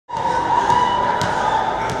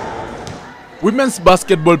Women's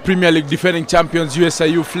Basketball Premier League defending champions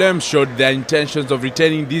USIU Flames showed their intentions of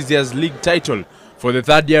retaining this year's league title for the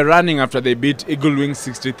third year running after they beat Eagle Wings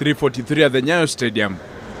 63-43 at the Nyayo Stadium.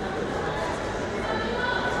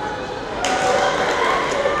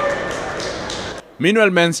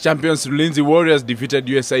 Meanwhile, men's champions Ulinzi Warriors defeated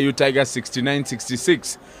USIU Tigers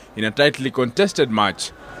 69-66 in a tightly contested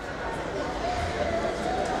match.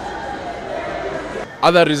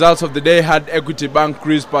 Other results of the day had Equity Bank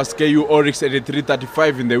cruise past KU Oryx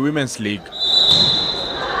 83-35 in the Women's League.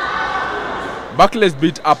 Barclays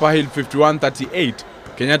beat Upper Hill 51-38.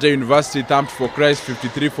 Kenyatta University thumped for Christ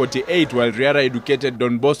 53-48, while Riara educated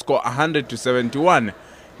Don Bosco 100-71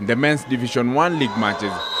 in the men's Division 1 league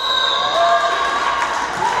matches.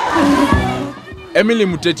 Emily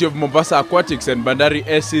Muteti of Mombasa Aquatics and Bandari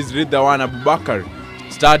SC's Ridhawan Abubakar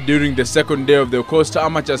started during the second day of the Coast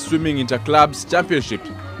Amateur Swimming Interclubs Championship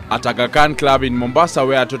at Aga Khan Club in Mombasa,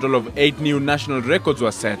 where a total of 8 new national records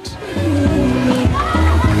were set.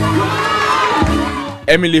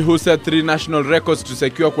 Emily, who set 3 national records to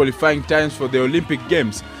secure qualifying times for the Olympic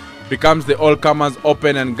Games, becomes the all-comers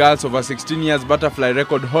open and girls over 16 years butterfly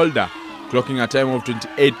record holder, clocking a time of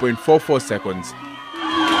 28.44 seconds.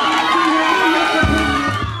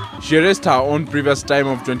 She erased her own previous time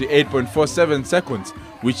of 28.47 seconds,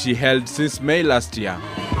 which she held since May last year.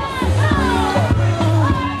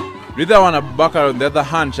 Ridhawan Abubakar, on the other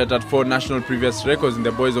hand, shattered 4 national previous records in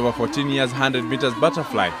the boys over 14 years 100 meters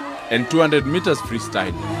butterfly and 200 meters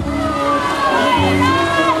freestyle.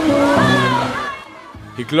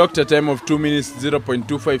 He clocked a time of 2 minutes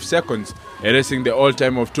 0.25 seconds, erasing the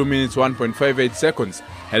all-time of 2 minutes 1.58 seconds,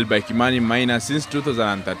 held by Kimani Maina since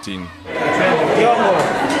 2013.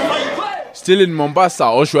 Still in Mombasa,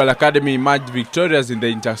 Otwal Academy emerged victorious in the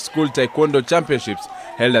Inter-School Taekwondo Championships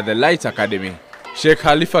held at the Lights Academy. Sheikh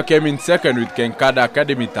Khalifa came in second with Kenkada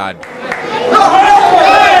Academy third.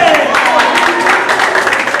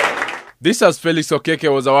 This as Felix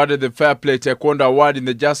Okeke was awarded the Fair Play Taekwondo Award in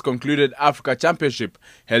the just concluded Africa Championship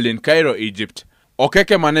held in Cairo, Egypt.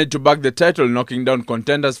 Okeke managed to bag the title, knocking down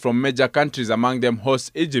contenders from major countries, among them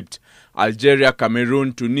host Egypt, Algeria,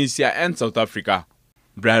 Cameroon, Tunisia and South Africa.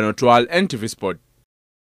 Brian Otwal, NTV Sport.